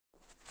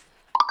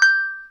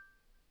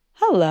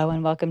Hello,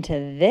 and welcome to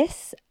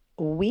this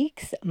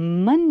week's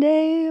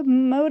Monday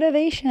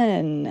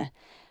Motivation. I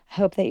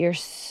hope that you're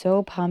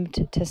so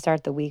pumped to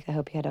start the week. I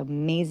hope you had an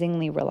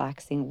amazingly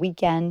relaxing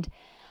weekend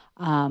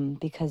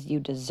because you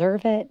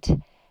deserve it.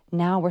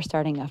 Now we're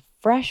starting a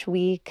fresh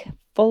week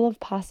full of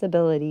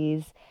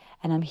possibilities,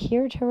 and I'm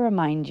here to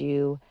remind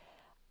you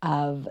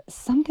of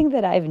something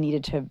that I've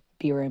needed to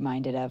be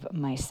reminded of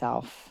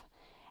myself,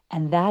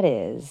 and that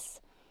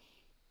is,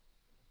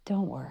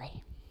 don't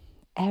worry.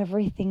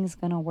 Everything's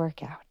going to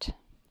work out.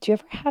 Do you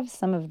ever have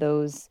some of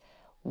those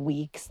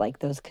weeks, like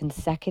those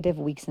consecutive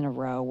weeks in a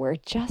row where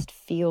it just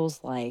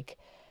feels like,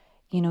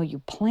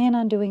 you plan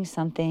on doing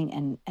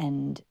something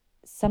and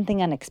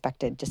something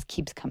unexpected just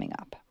keeps coming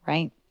up,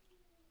 right?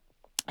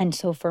 And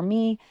so for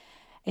me,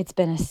 it's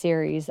been a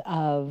series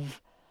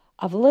of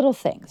little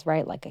things,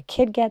 right? Like a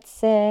kid gets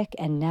sick,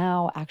 and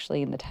now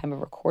actually in the time of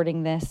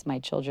recording this, my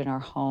children are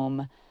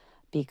home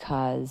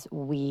because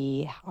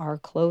we are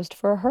closed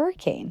for a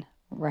hurricane,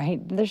 right?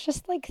 There's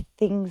just like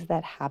things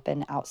that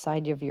happen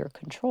outside of your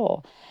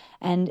control.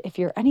 And if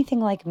you're anything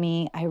like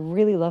me, I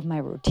really love my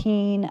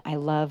routine. I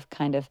love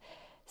kind of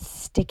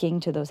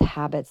sticking to those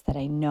habits that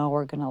I know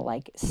are going to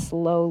like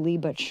slowly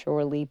but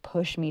surely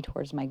push me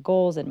towards my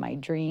goals and my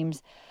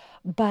dreams.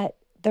 But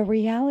the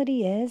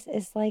reality is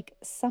like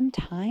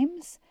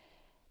sometimes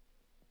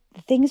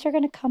things are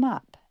going to come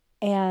up.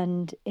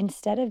 And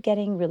instead of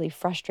getting really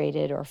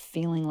frustrated or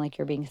feeling like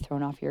you're being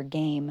thrown off your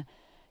game,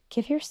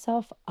 give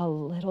yourself a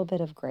little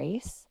bit of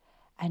grace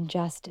and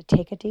just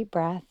take a deep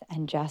breath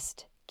and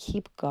just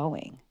keep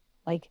going.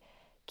 Like,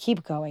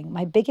 keep going.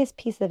 My biggest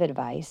piece of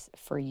advice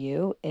for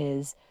you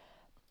is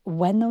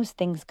when those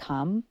things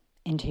come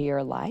into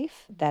your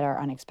life that are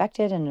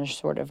unexpected and are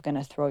sort of going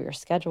to throw your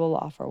schedule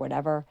off or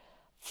whatever,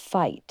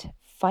 fight.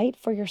 Fight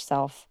for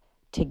yourself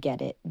to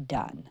get it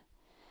done.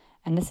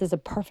 And this is a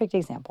perfect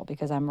example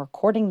because I'm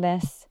recording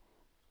this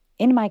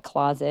in my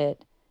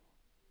closet,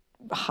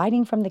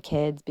 hiding from the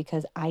kids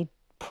because I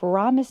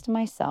promised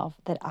myself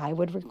that I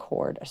would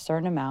record a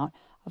certain amount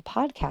of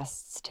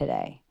podcasts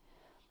today.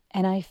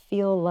 And I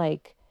feel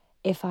like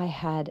if I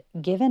had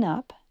given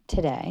up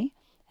today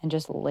and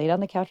just laid on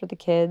the couch with the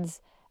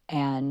kids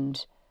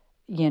and,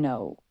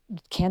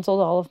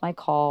 canceled all of my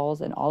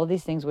calls and all of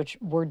these things, which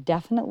were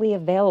definitely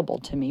available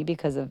to me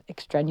because of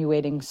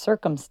extenuating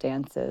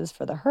circumstances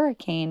for the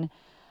hurricane,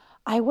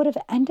 I would have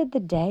ended the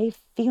day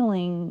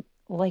feeling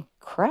like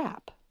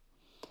crap.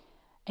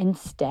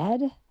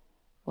 Instead,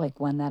 like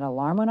when that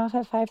alarm went off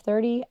at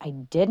 5:30, I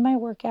did my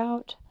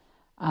workout.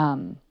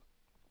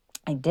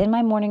 I did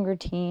my morning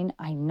routine.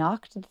 I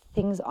knocked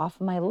things off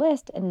of my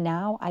list, and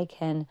now I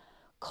can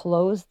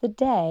close the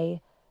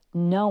day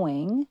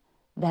knowing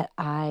that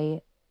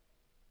I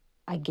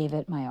gave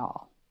it my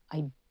all.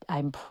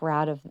 I'm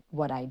proud of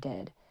what I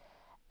did.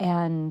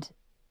 And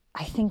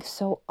I think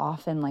so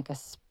often, like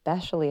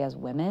especially as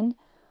women,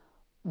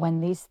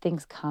 when these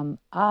things come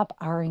up,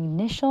 our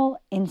initial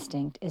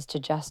instinct is to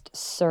just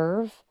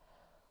serve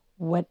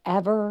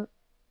whatever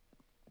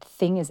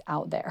thing is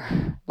out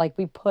there. Like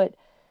we put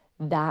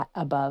that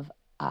above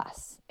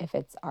us. If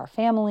it's our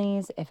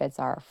families, if it's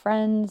our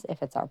friends,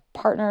 if it's our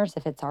partners,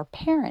 if it's our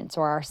parents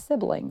or our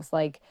siblings,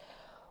 like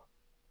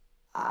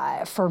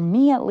for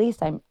me at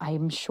least,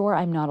 I'm sure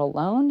I'm not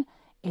alone.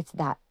 It's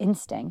that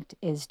instinct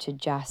is to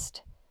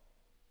just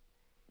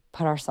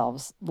put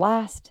ourselves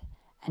last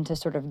and to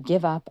sort of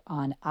give up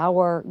on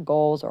our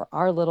goals or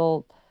our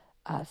little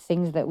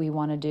things that we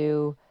want to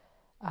do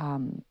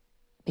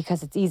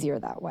because it's easier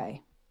that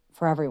way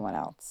for everyone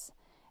else.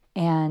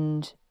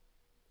 And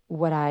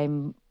what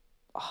I'm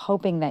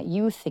hoping that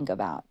you think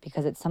about,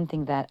 because it's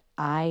something that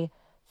I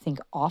think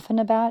often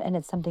about and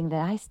it's something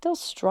that I still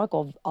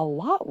struggle a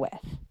lot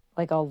with,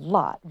 like a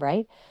lot,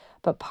 right?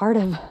 But part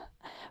of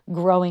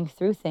growing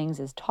through things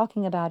is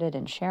talking about it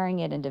and sharing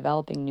it and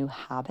developing new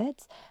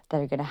habits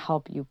that are going to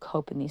help you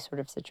cope in these sort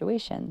of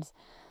situations.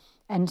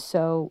 And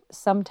so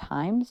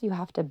sometimes you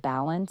have to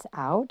balance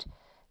out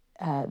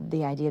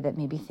the idea that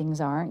maybe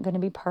things aren't going to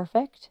be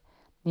perfect.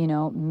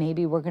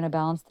 Maybe we're going to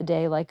balance the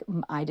day like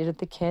I did with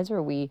the kids,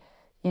 where we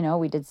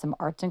did some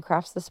arts and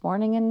crafts this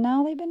morning and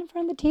now they've been in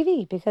front of the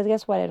TV because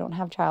guess what? I don't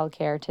have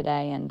childcare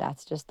today and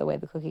that's just the way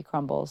the cookie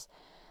crumbles.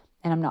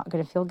 And I'm not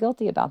going to feel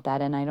guilty about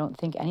that. And I don't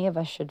think any of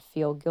us should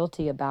feel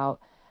guilty about,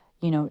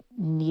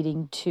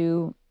 needing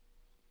to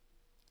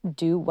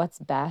do what's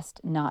best,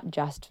 not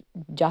just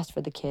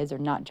for the kids or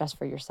not just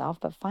for yourself,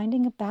 but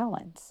finding a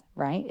balance,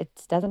 right? It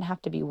doesn't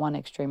have to be one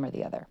extreme or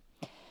the other.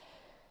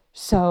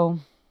 So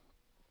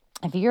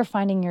if you're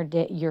finding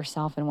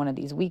yourself in one of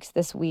these weeks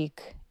this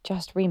week,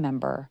 just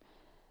remember,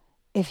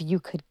 if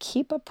you could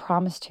keep a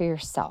promise to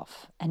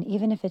yourself, and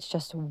even if it's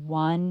just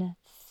one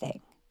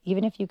thing,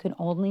 even if you can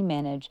only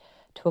manage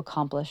to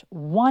accomplish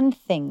one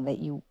thing that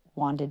you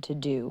wanted to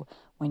do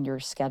when your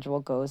schedule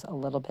goes a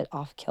little bit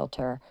off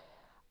kilter,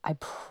 I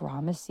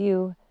promise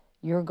you,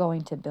 you're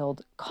going to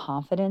build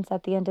confidence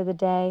at the end of the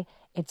day.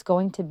 It's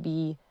going to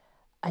be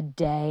a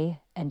day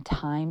and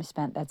time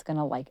spent that's going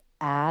to like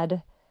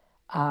add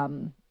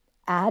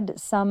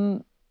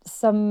some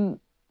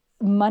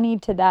money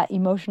to that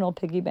emotional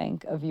piggy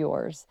bank of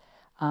yours.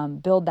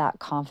 Build that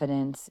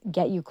confidence,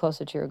 get you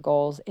closer to your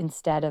goals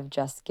instead of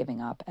just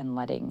giving up and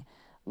letting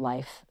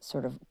life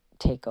sort of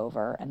take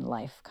over and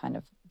life kind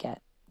of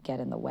get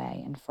in the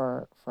way, and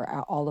for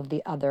all of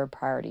the other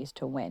priorities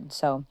to win.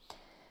 So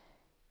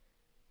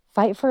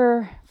fight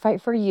for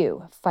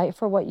you, fight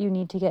for what you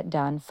need to get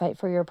done, fight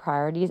for your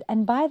priorities.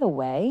 And by the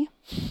way,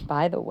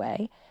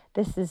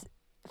 this is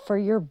for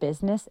your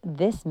business.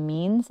 This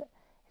means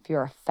if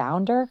you're a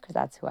founder, because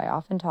that's who I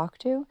often talk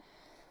to,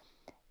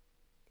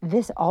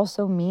 this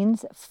also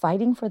means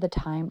fighting for the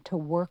time to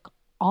work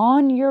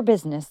on your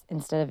business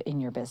instead of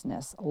in your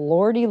business.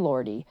 Lordy,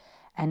 lordy.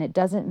 And it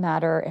doesn't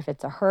matter if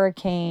it's a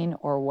hurricane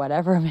or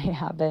whatever may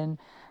happen,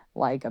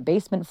 like a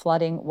basement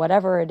flooding,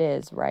 whatever it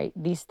is, right?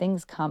 These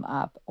things come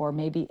up, or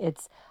maybe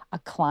it's a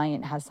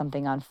client has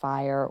something on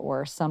fire,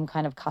 or some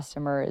kind of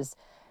customer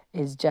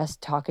is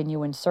just talking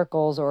you in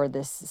circles, or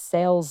this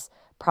sales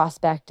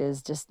prospect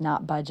is just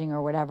not budging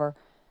or whatever.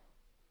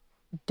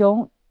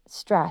 Don't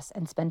stress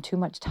and spend too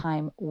much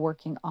time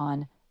working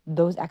on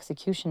those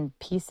execution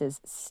pieces.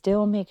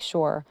 Still make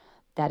sure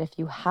that if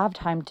you have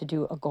time to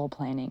do a goal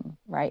planning,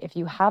 right? If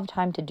you have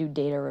time to do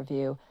data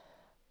review,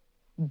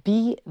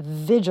 be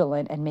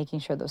vigilant and making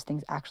sure those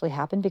things actually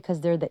happen, because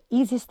they're the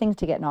easiest things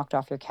to get knocked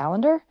off your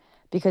calendar,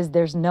 because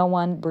there's no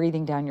one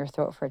breathing down your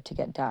throat for it to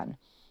get done.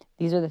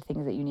 These are the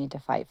things that you need to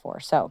fight for.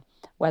 So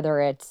whether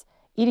it's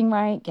eating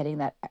right, getting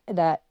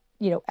that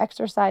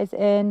exercise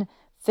in,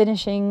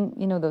 finishing,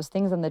 those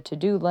things on the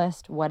to-do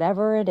list,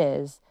 whatever it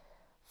is,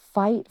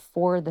 fight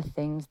for the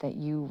things that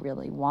you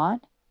really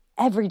want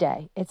every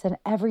day. It's an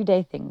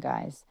everyday thing,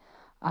 guys.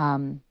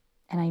 And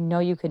I know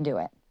you can do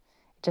it.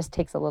 It just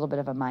takes a little bit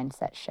of a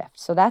mindset shift.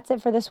 So that's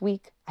it for this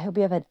week. I hope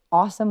you have an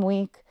awesome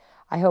week.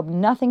 I hope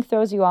nothing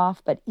throws you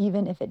off, but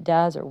even if it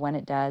does, or when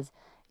it does,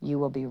 you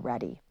will be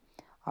ready.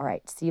 All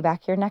right, see you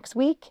back here next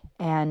week.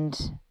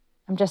 And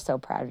I'm just so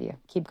proud of you.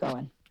 Keep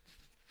going.